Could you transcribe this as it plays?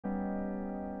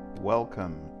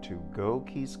Welcome to Go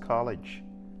Keys College.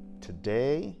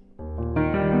 Today,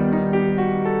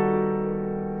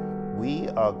 we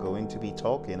are going to be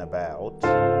talking about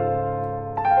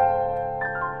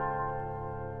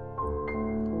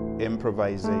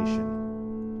improvisation.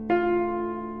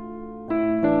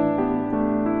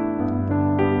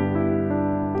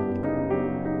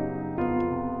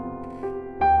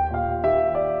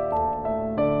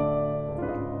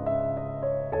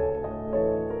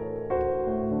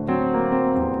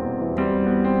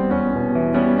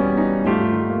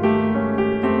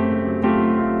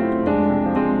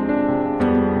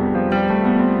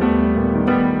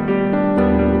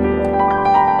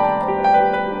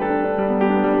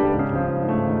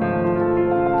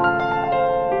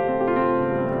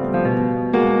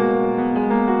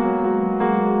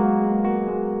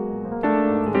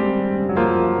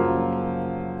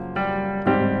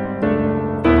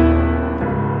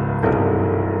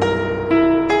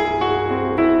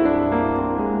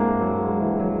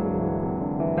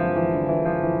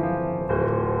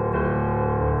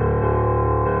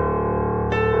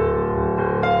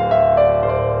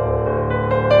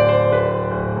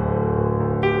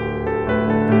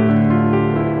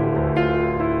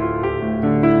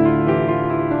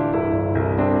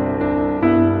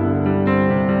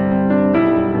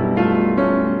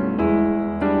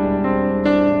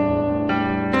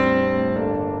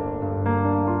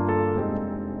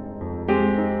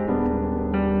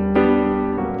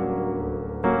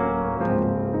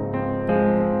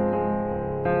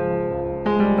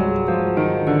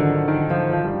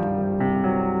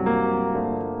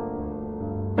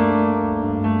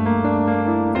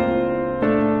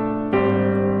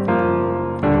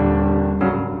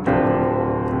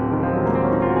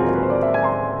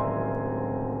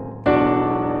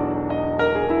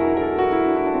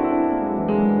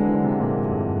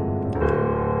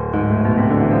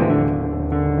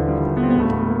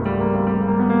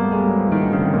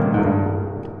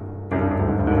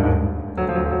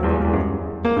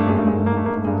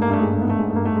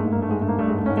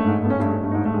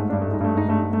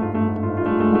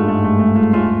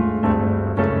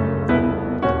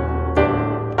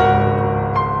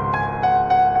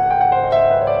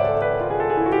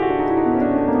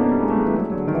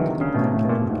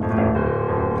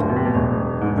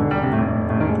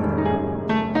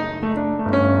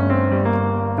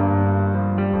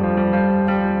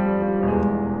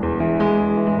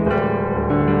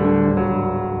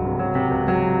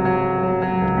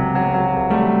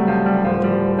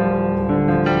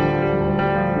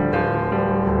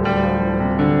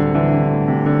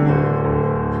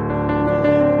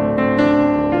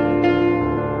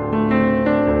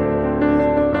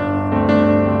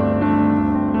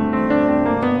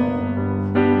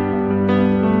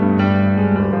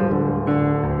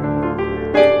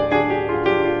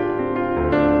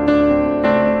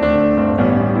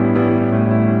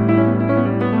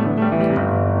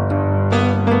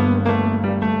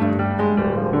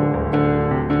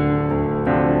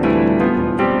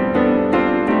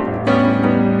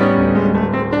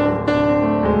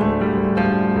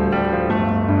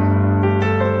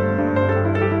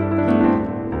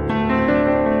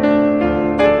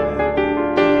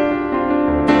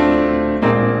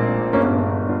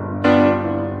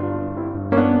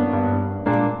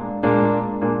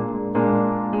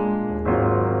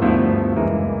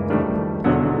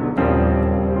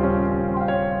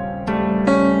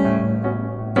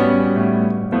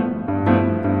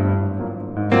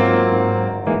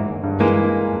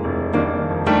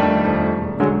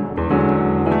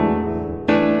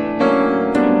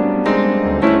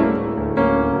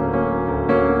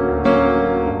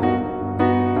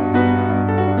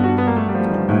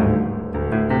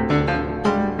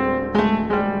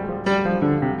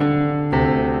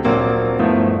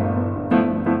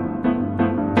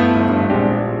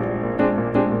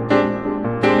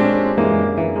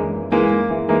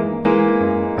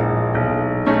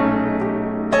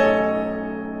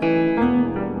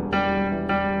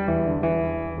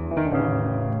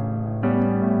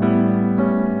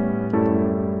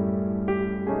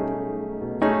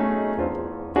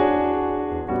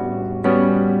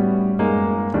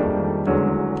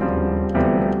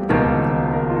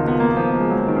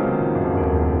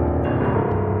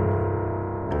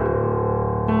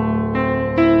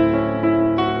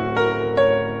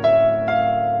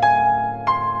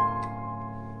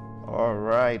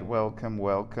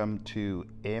 Welcome to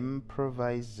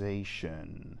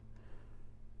improvisation.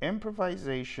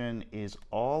 Improvisation is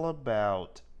all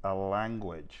about a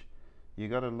language. You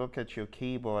got to look at your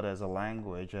keyboard as a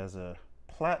language, as a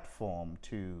platform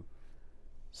to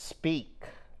speak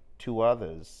to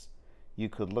others. you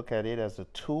could look at it as a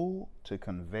tool to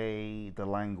convey the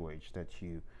language that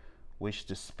you wish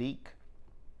to speak.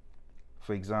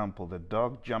 For example, the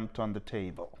dog jumped on the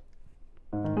table.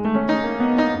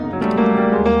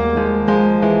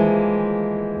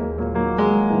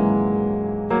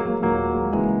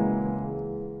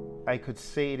 I could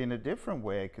say it in a different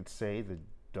way. I could say the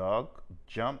dog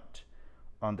jumped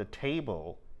on the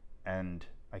table, and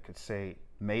I could say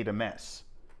made a mess.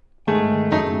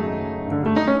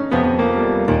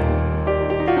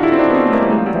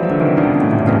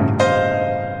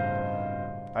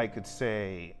 I could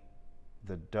say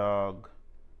the dog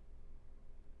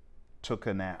took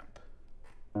a nap.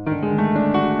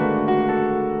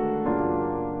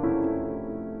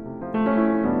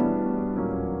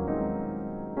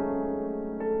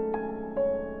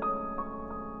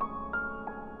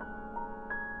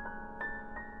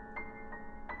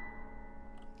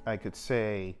 I could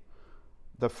say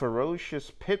the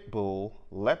ferocious pit bull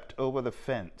leapt over the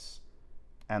fence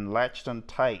and latched on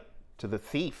tight to the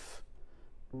thief.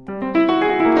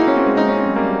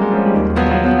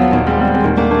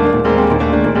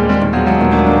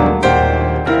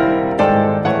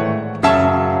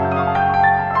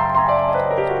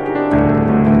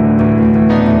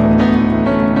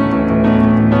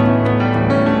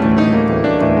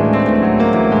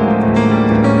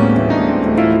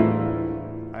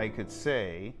 I could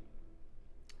say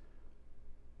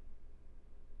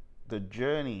the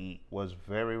journey was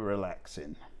very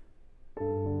relaxing.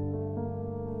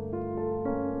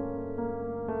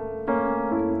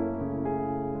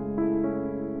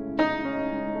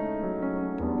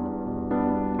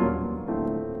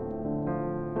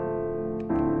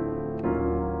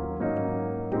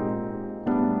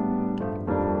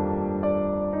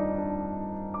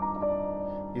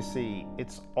 You see,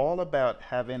 it's all about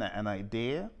having an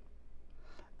idea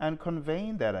and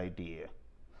conveying that idea.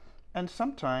 And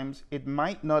sometimes it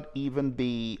might not even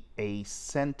be a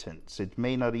sentence. It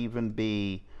may not even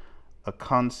be a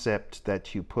concept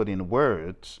that you put in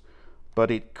words, but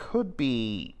it could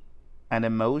be an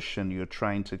emotion you're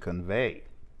trying to convey.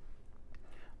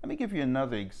 Let me give you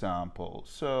another example.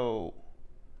 So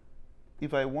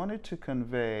if I wanted to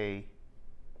convey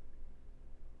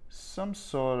some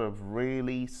sort of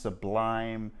really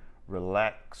sublime,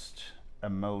 relaxed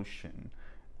emotion,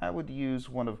 I would use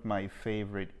one of my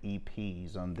favorite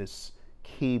EPs on this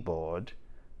keyboard,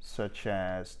 such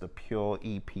as the Pure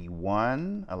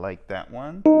EP1. I like that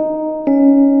one.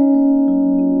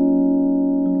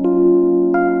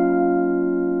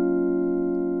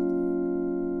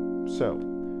 So,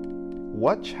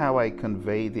 watch how I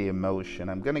convey the emotion.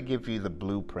 I'm going to give you the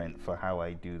blueprint for how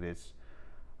I do this.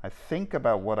 I think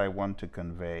about what I want to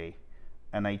convey,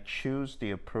 and I choose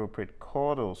the appropriate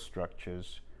chordal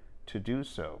structures to do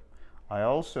so. I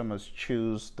also must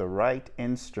choose the right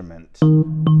instrument.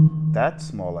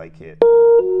 That's more like it.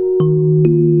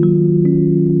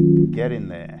 Get in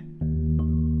there.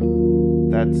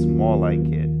 That's more like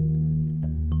it.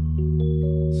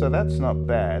 So that's not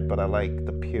bad, but I like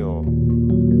the Pure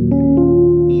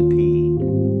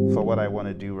EP for what I want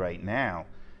to do right now.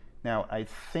 Now, I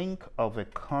think of a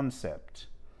concept.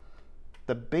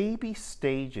 The baby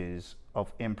stages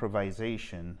of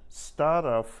improvisation start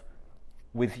off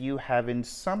with you having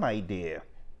some idea,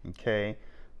 okay?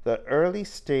 The early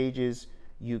stages,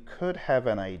 you could have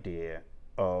an idea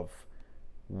of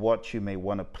what you may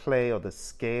want to play or the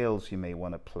scales you may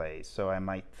want to play. So I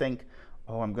might think,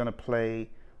 oh, I'm going to play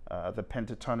the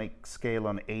pentatonic scale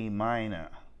on A minor.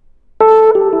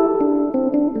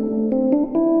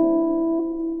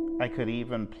 I could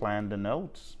even plan the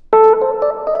notes.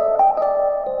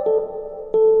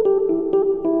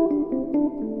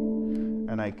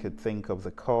 And I could think of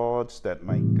the chords that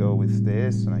might go with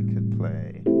this, and I could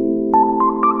play.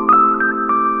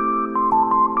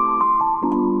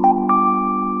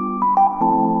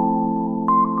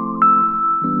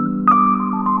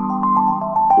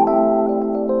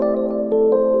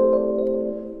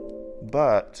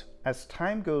 But as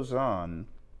time goes on,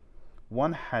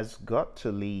 one has got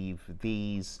to leave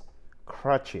these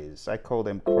crutches. I call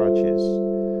them crutches.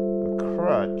 A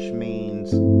crutch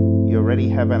means you already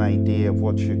have an idea of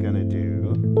what you're going to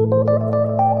do.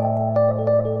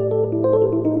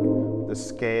 The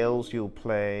scales you'll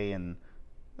play and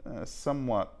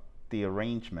somewhat the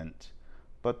arrangement.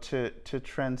 But to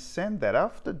transcend that,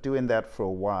 after doing that for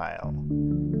a while,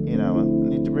 you know,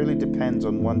 it really depends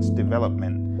on one's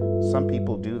development. Some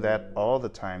people do that all the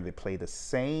time. They play the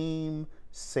same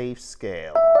safe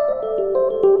scale.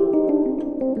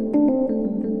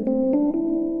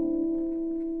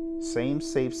 Same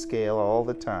safe scale all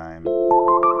the time.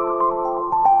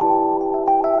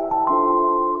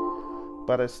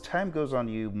 But as time goes on,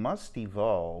 you must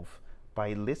evolve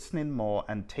by listening more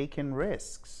and taking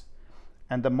risks.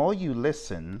 And the more you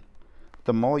listen,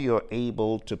 the more you're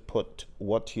able to put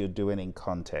what you're doing in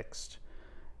context.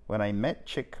 When I met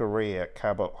Chick Corea at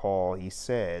Cabot Hall, he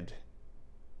said,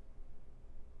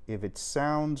 if it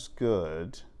sounds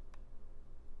good,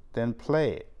 then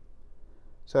play it.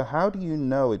 So how do you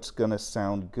know it's going to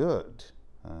sound good?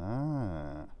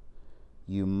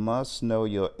 You must know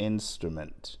your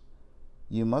instrument.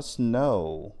 You must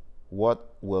know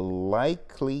what will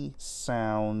likely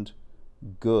sound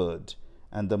good.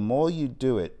 And the more you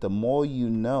do it, the more you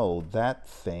know that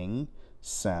thing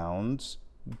sounds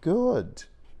good.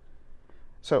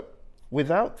 So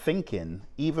without thinking,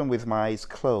 even with my eyes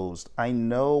closed, I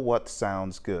know what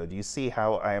sounds good. You see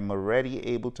how I am already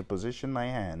able to position my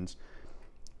hands,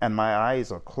 and my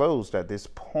eyes are closed at this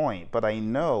point, but I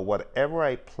know whatever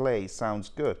I play sounds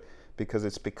good because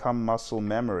it's become muscle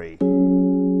memory.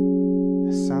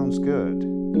 It sounds good.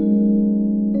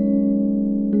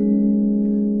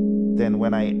 Then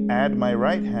when I add my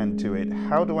right hand to it,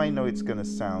 how do I know it's going to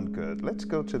sound good? Let's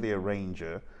go to the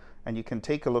arranger, and you can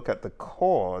take a look at the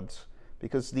chords,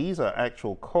 because these are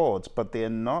actual chords, but they're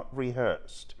not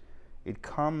rehearsed. It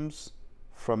comes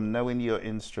from knowing your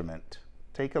instrument.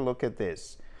 Take a look at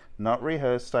this. Not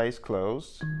rehearsed, eyes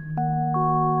closed.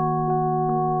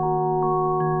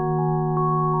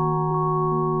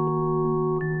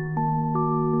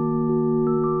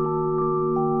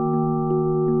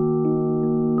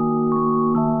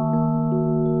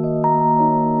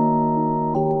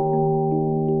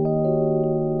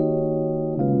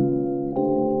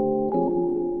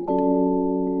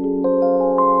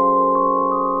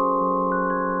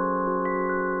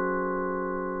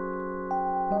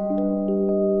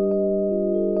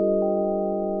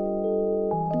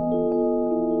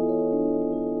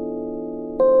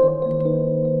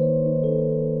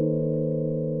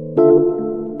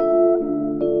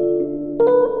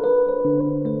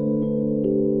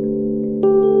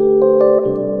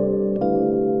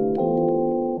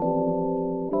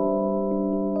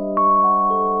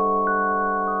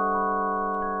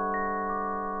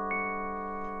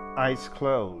 Eyes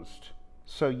closed.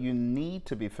 So you need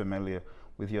to be familiar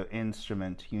with your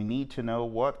instrument. You need to know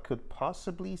what could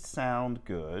possibly sound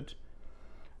good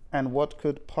and what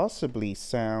could possibly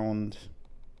sound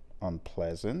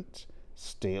unpleasant.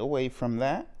 Stay away from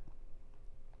that.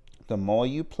 The more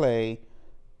you play,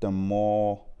 the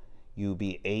more you'll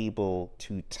be able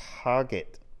to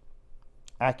target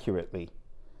accurately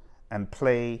and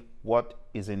play what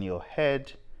is in your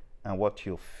head and what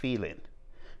you're feeling.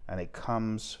 And it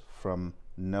comes from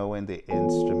knowing the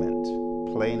instrument,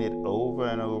 playing it over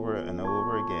and over and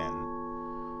over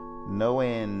again,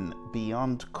 knowing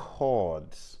beyond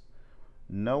chords,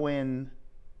 knowing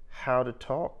how to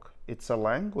talk. It's a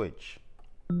language.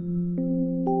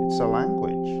 It's a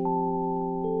language.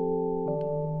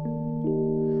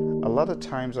 A lot of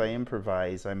times I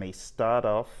improvise, I may start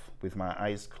off with my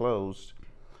eyes closed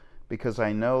because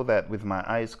I know that with my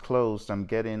eyes closed, I'm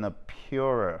getting a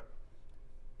purer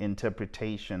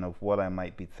interpretation of what I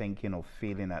might be thinking or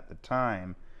feeling at the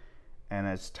time. And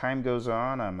as time goes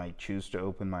on, I might choose to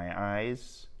open my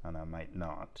eyes and I might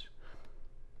not.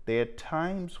 There are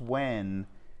times when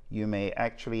you may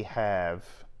actually have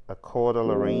a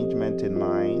chordal arrangement in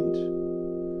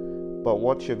mind, but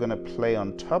what you're going to play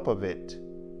on top of it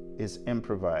is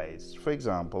improvised. For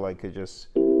example, I could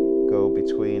just go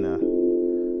between a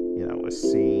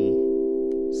C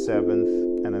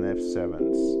seventh and an F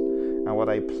seventh. And what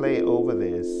I play over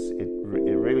this, it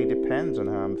really depends on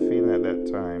how I'm feeling at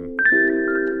that time.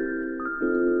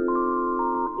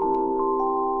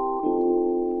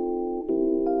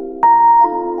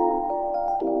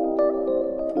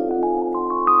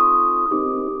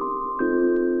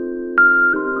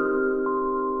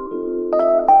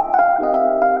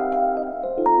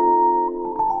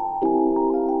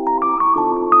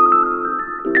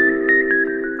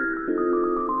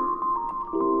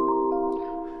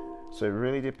 So it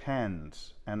really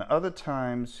depends. And other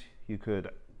times you could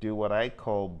do what I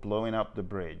call blowing up the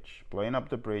bridge. Blowing up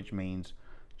the bridge means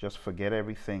just forget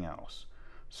everything else.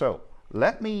 So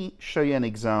let me show you an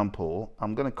example.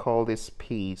 I'm going to call this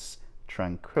piece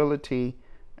Tranquility,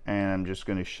 and I'm just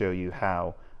going to show you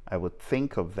how I would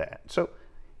think of that. So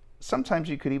sometimes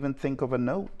you could even think of a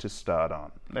note to start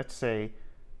on. Let's say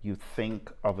you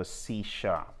think of a C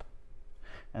sharp,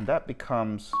 and that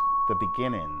becomes the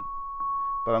beginning.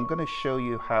 But I'm going to show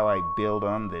you how I build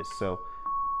on this. So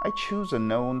I choose a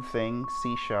known thing,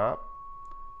 C sharp,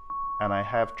 and I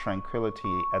have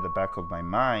tranquility at the back of my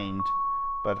mind,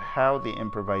 but how the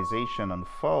improvisation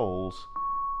unfolds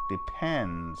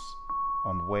depends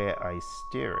on where I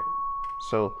steer it.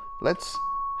 So let's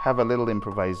have a little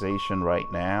improvisation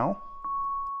right now.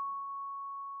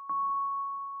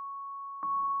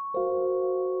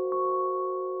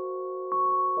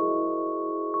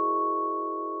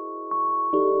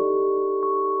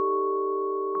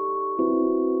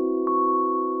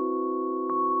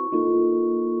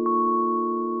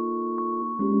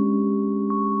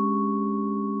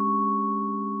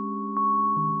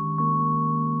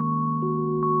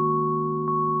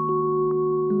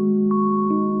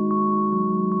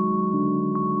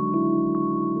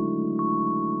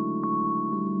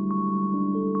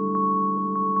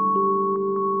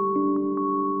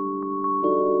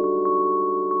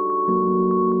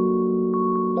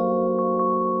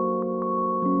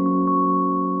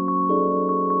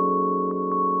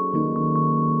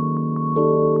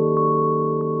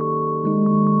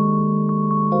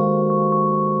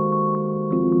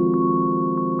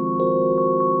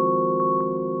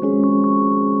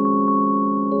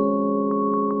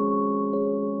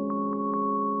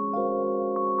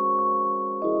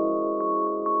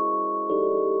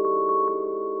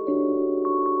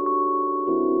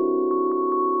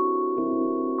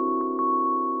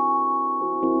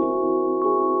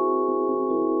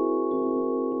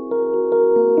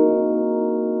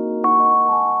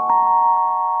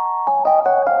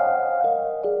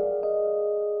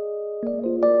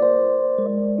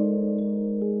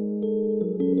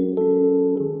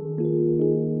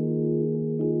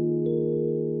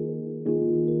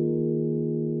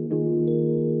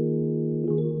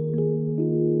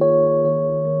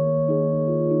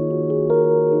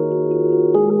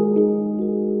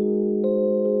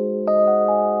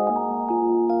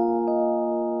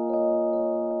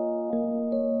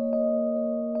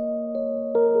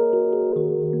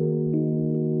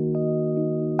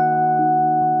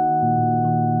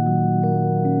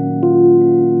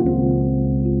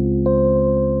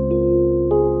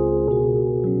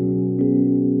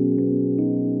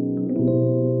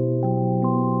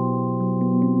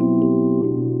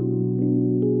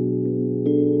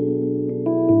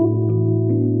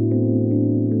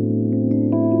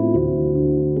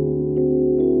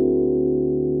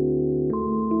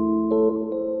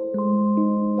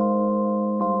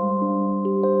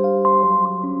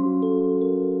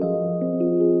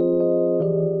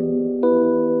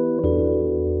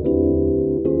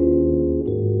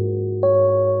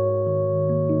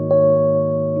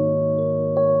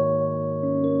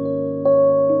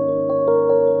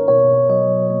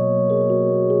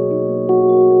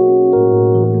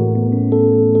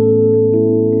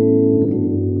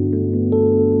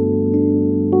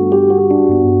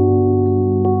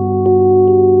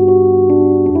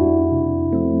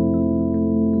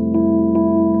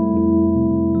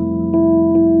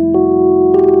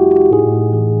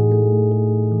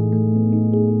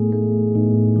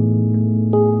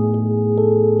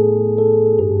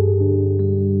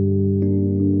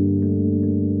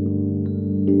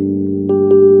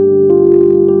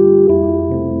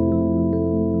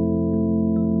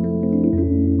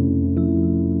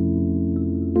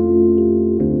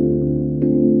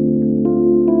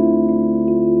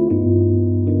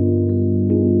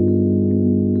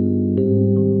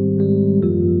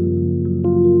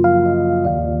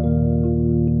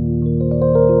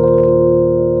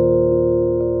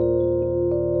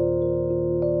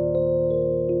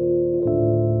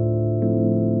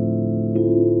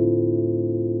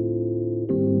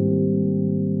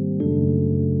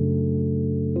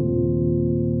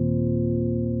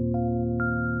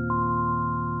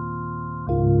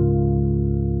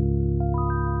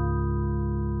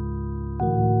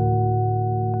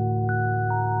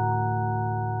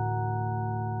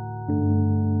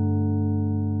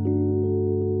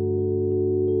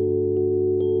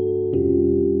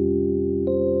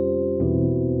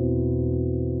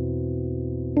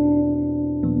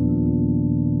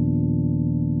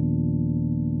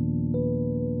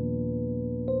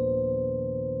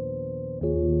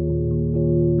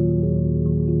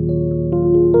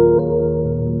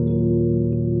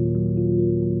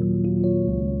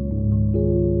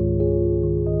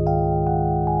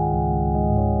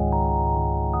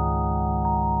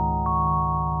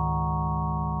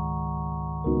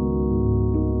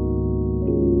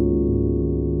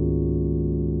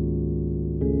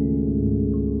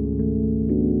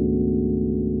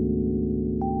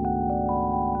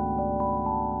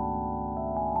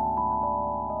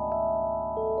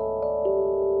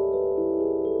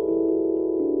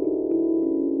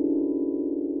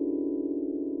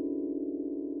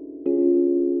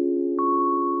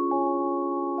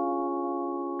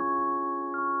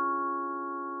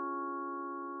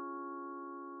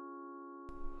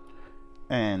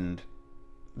 And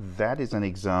that is an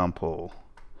example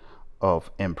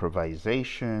of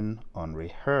improvisation,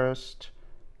 unrehearsed,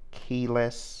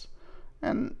 keyless.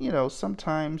 And you know,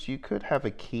 sometimes you could have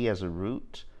a key as a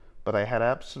root, but I had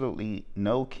absolutely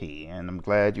no key, and I'm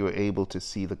glad you were able to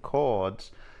see the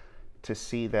chords to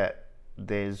see that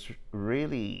there's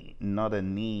really not a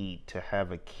need to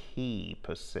have a key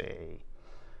per se.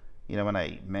 You know, when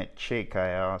I met Chick, I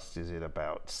asked, is it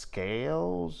about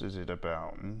scales? Is it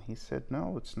about, and he said,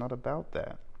 no, it's not about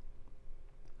that.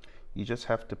 You just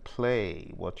have to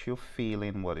play what you're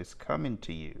feeling, what is coming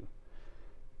to you.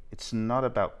 It's not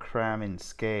about cramming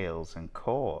scales and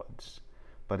chords,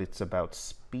 but it's about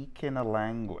speaking a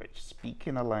language.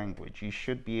 Speaking a language. You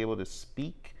should be able to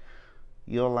speak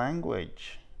your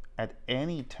language at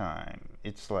any time.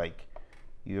 It's like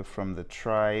you're from the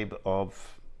tribe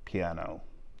of piano.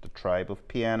 The tribe of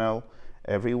piano.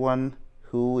 Everyone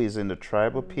who is in the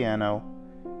tribe of piano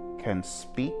can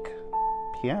speak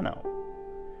piano.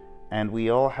 And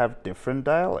we all have different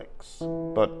dialects.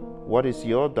 But what is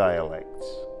your dialect?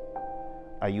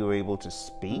 Are you able to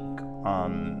speak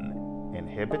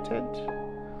uninhibited?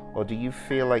 Or do you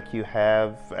feel like you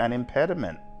have an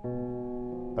impediment?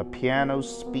 A piano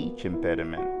speech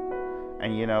impediment?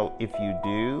 And you know, if you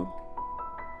do,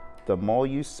 the more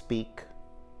you speak,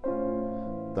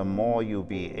 the more you'll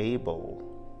be able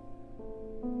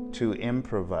to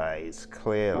improvise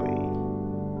clearly.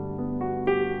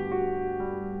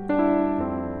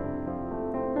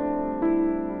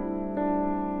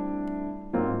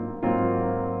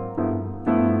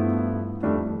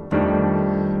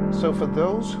 So for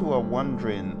those who are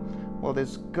wondering, well,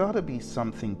 there's got to be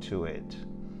something to it.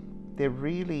 There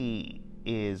really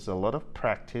is a lot of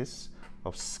practice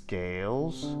of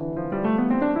scales.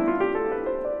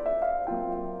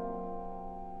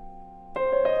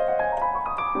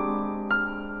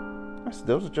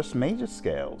 Those are just major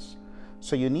scales.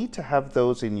 So you need to have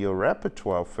those in your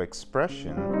repertoire for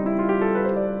expression.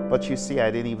 But you see,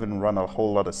 I didn't even run a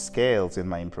whole lot of scales in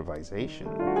my improvisation,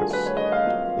 because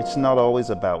it's not always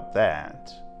about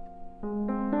that.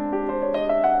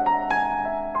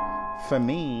 For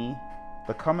me,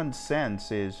 the common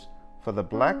sense is for the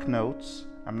black notes,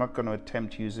 I'm not going to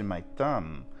attempt using my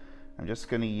thumb. I'm just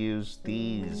going to use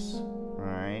these,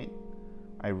 right?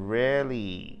 I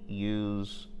rarely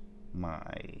use my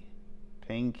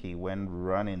pinky when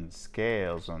running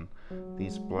scales on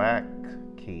these black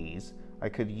keys. I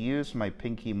could use my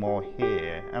pinky more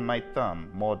here and my thumb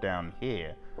more down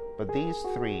here, but these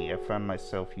three, I found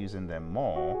myself using them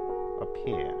more up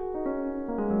here.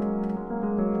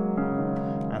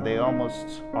 And they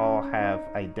almost all have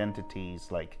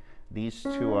identities, like these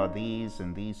two are these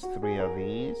and these three are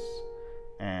these.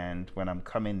 And when I'm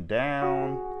coming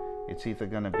down, it's either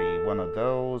going to be one of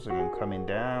those, and when I'm coming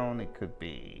down, it could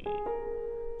be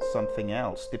something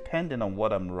else, depending on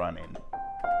what I'm running.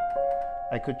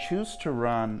 I could choose to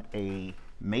run a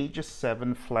major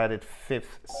 7 flatted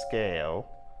 5th scale.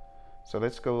 So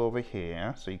let's go over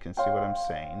here so you can see what I'm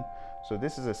saying. So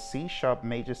this is a C sharp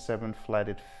major 7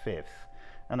 flatted 5th.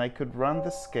 And I could run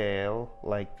the scale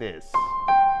like this.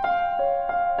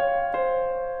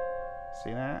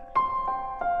 See that?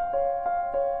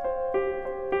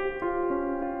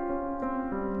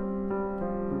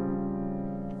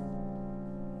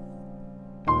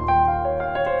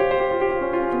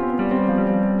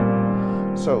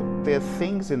 So there are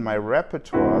things in my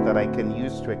repertoire that I can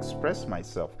use to express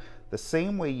myself. The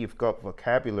same way you've got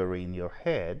vocabulary in your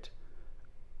head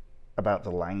about the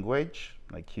language,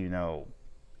 like, you know,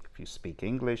 if you speak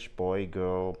English, boy,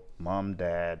 girl, mom,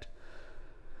 dad,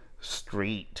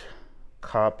 street,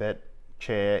 carpet,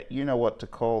 chair, you know what to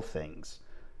call things.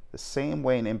 The same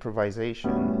way in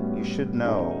improvisation, you should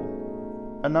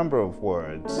know a number of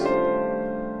words,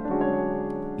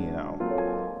 you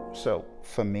know. So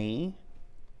for me,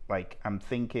 like, I'm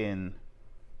thinking,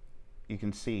 you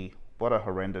can see what a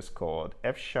horrendous chord.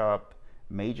 F sharp,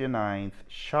 major 9th,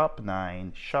 sharp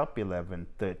 9, sharp 11,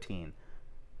 13.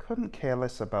 Couldn't care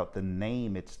less about the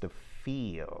name, it's the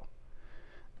feel.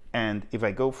 And if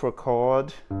I go for a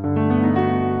chord,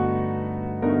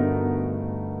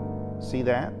 see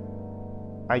that?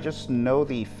 I just know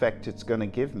the effect it's going to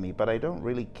give me, but I don't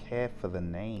really care for the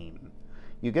name.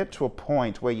 You get to a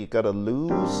point where you got to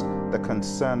lose the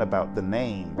concern about the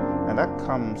name, and that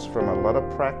comes from a lot of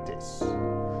practice.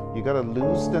 You got to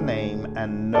lose the name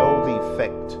and know the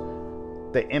effect,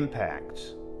 the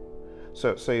impact.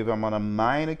 So if I'm on a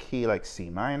minor key like C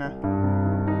minor,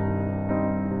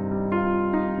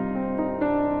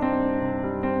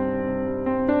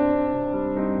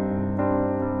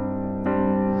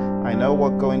 I know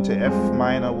what going to F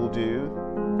minor will do,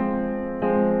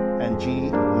 and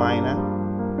G minor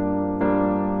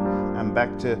and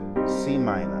back to C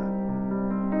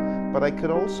minor. But I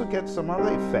could also get some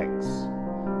other effects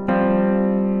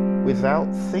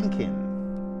without thinking.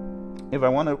 If I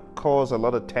want to cause a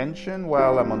lot of tension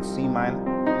while I'm on C minor,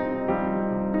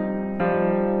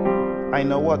 I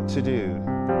know what to do.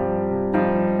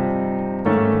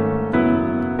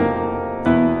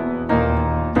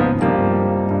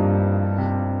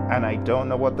 And I don't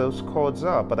know what those chords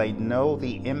are, but I know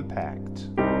the impact.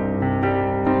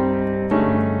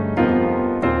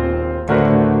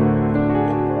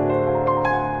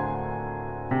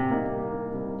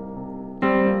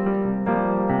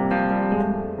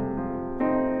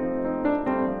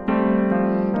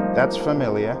 That's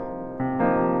familiar.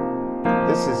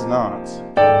 This is not.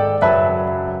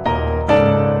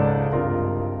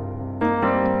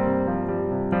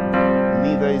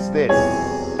 Neither is this.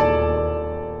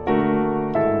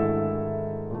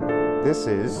 This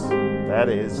is, that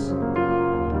is,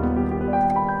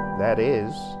 that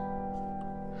is,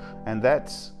 and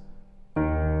that's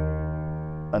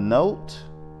a note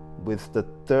with the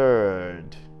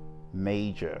third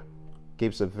major.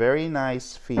 Gives a very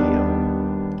nice feel.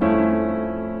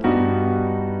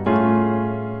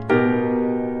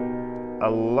 A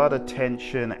lot of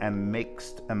tension and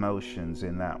mixed emotions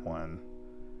in that one.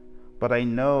 But I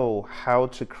know how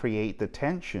to create the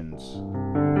tensions.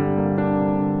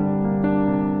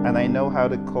 And I know how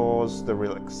to cause the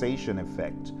relaxation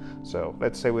effect. So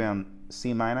let's say we're on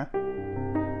C minor.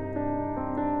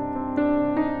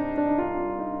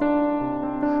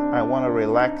 I want a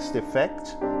relaxed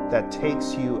effect that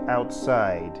takes you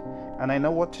outside. And I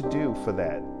know what to do for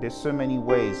that. There's so many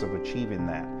ways of achieving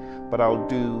that. But I'll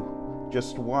do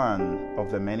just one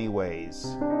of the many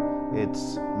ways.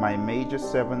 It's my major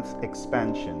seventh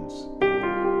expansions.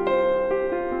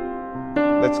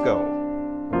 Let's go.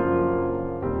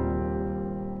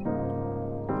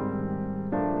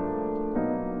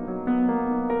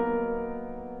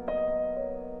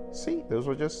 See, those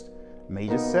were just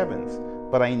major seventh,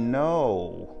 but I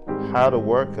know how to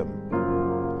work them.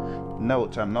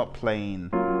 Note, I'm not playing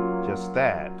just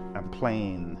that. I'm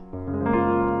playing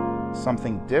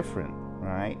something different,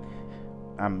 right?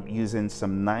 I'm using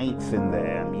some ninth in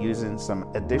there. I'm using some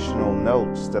additional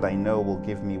notes that I know will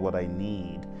give me what I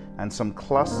need, and some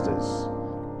clusters.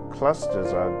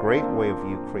 Clusters are a great way of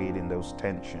you creating those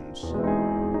tensions.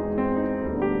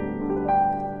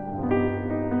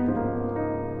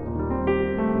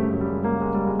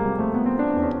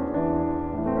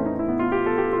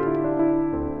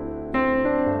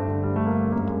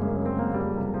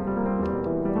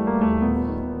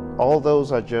 All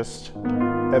those are just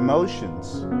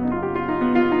emotions.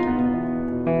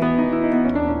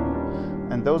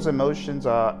 And those emotions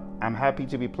are, I'm happy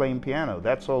to be playing piano.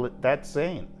 That's all that's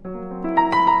saying.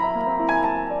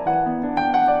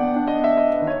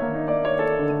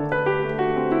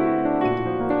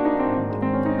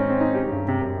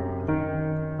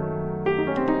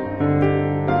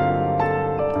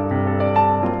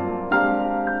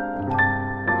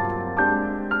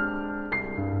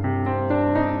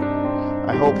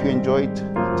 I hope you enjoyed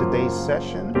today's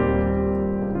session.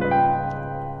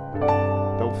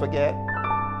 Don't forget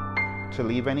to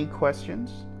leave any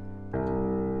questions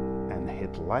and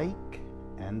hit like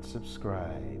and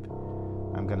subscribe.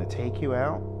 I'm going to take you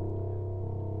out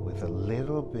with a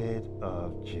little bit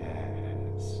of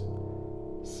jazz.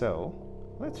 So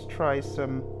let's try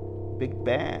some big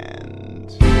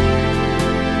band.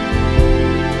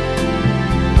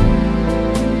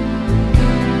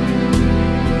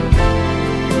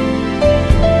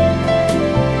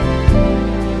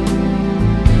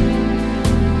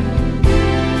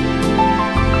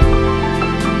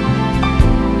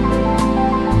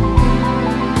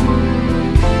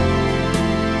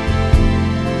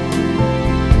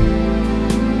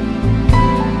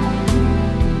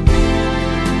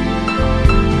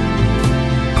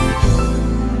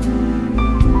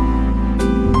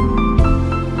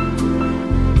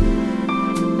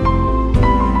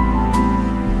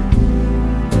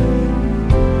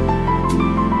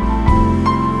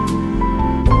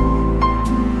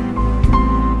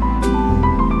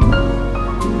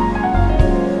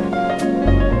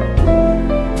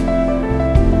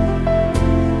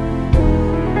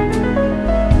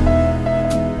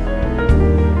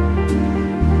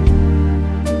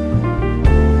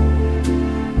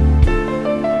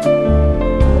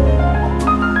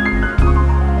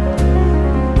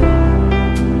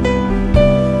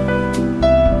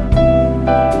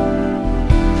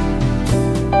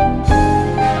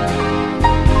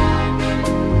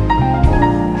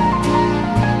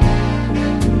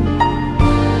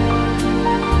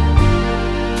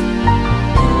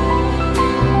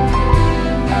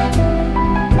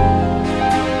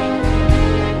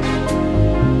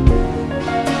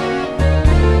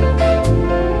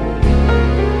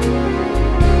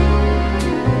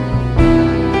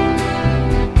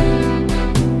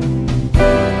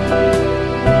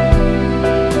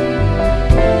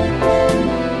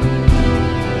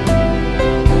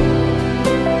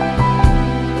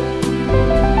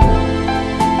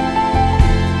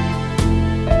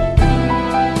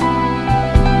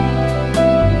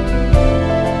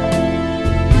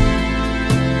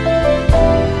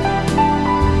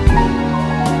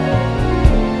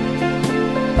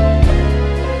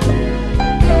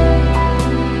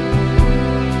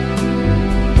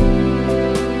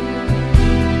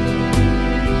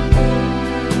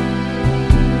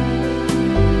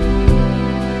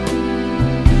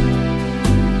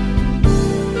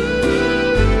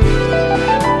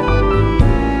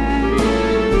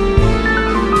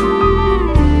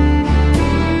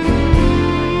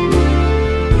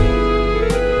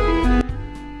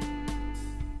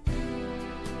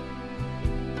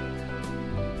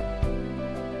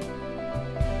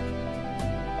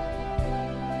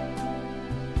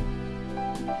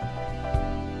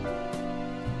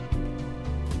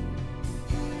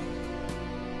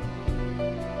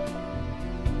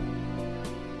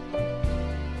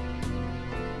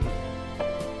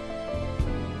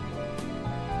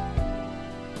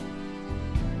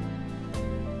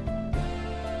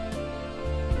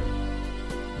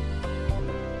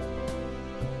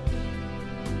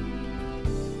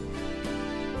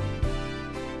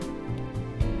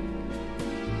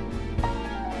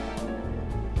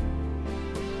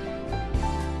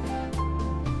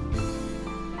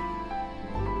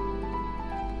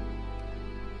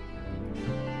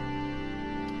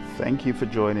 Thank you for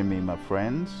joining me, my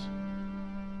friends.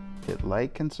 Hit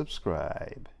like and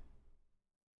subscribe.